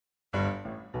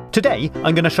Today,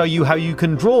 I'm going to show you how you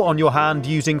can draw on your hand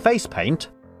using face paint,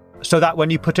 so that when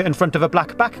you put it in front of a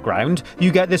black background, you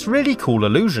get this really cool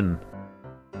illusion.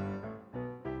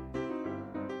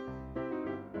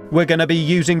 We're going to be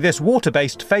using this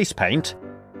water-based face paint,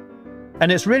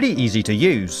 and it's really easy to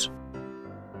use.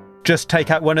 Just take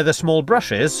out one of the small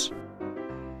brushes,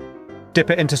 dip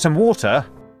it into some water,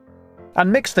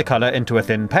 and mix the colour into a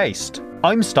thin paste.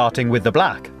 I'm starting with the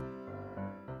black.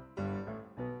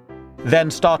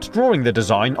 Then start drawing the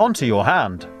design onto your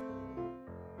hand.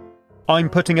 I'm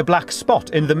putting a black spot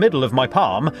in the middle of my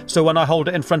palm, so when I hold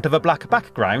it in front of a black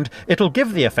background, it'll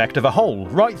give the effect of a hole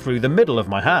right through the middle of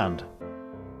my hand.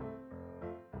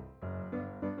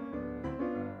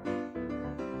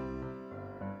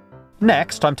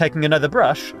 Next, I'm taking another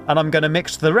brush and I'm going to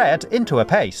mix the red into a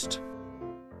paste.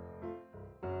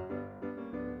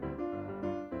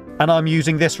 And I'm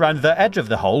using this round the edge of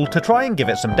the hole to try and give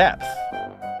it some depth.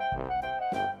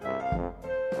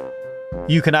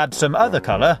 You can add some other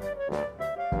colour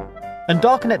and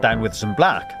darken it down with some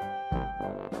black.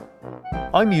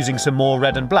 I'm using some more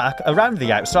red and black around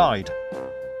the outside.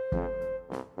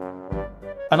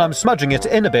 And I'm smudging it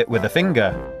in a bit with a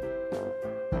finger.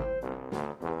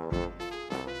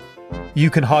 You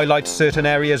can highlight certain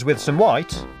areas with some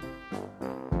white,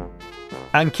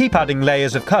 and keep adding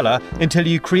layers of colour until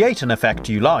you create an effect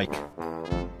you like.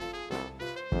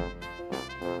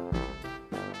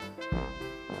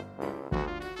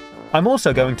 I'm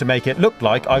also going to make it look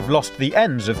like I've lost the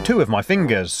ends of two of my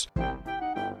fingers.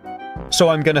 So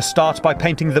I'm going to start by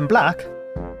painting them black,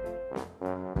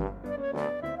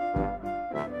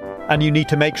 and you need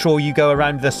to make sure you go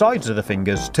around the sides of the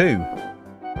fingers too.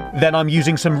 Then I'm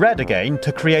using some red again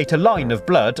to create a line of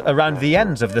blood around the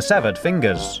ends of the severed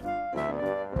fingers.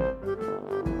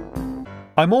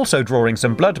 I'm also drawing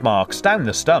some blood marks down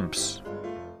the stumps.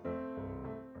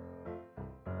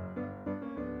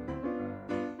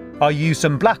 I use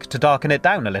some black to darken it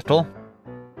down a little,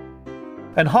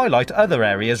 and highlight other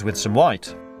areas with some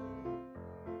white.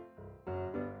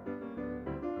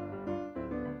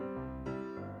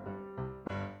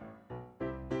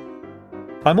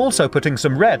 I'm also putting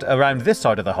some red around this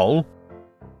side of the hole,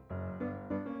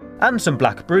 and some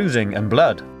black bruising and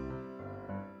blood.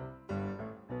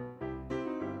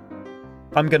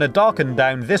 I'm going to darken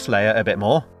down this layer a bit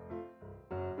more,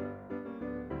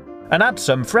 and add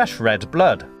some fresh red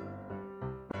blood.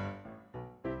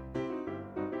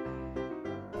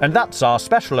 And that's our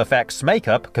special effects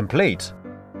makeup complete.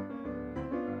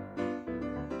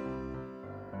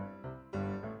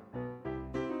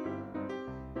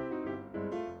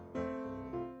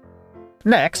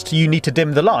 Next, you need to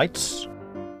dim the lights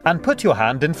and put your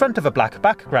hand in front of a black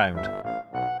background.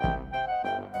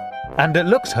 And it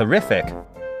looks horrific.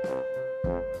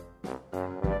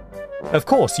 Of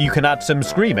course, you can add some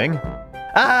screaming.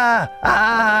 Ah!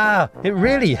 Ah! It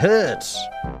really hurts!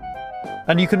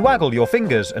 And you can waggle your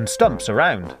fingers and stumps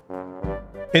around.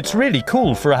 It's really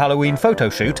cool for a Halloween photo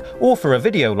shoot or for a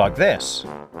video like this.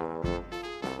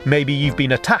 Maybe you've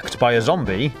been attacked by a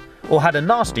zombie or had a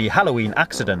nasty Halloween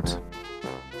accident.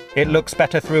 It looks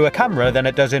better through a camera than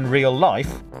it does in real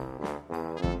life.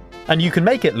 And you can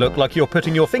make it look like you're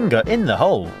putting your finger in the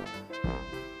hole.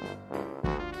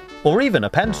 Or even a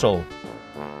pencil.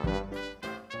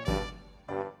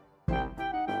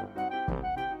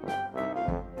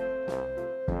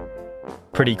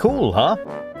 Pretty cool, huh?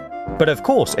 But of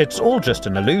course, it's all just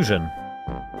an illusion.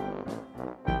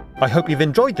 I hope you've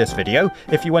enjoyed this video.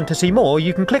 If you want to see more,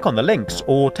 you can click on the links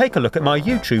or take a look at my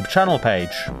YouTube channel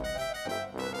page.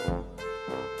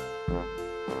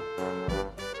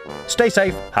 Stay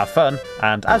safe, have fun,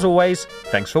 and as always,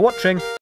 thanks for watching.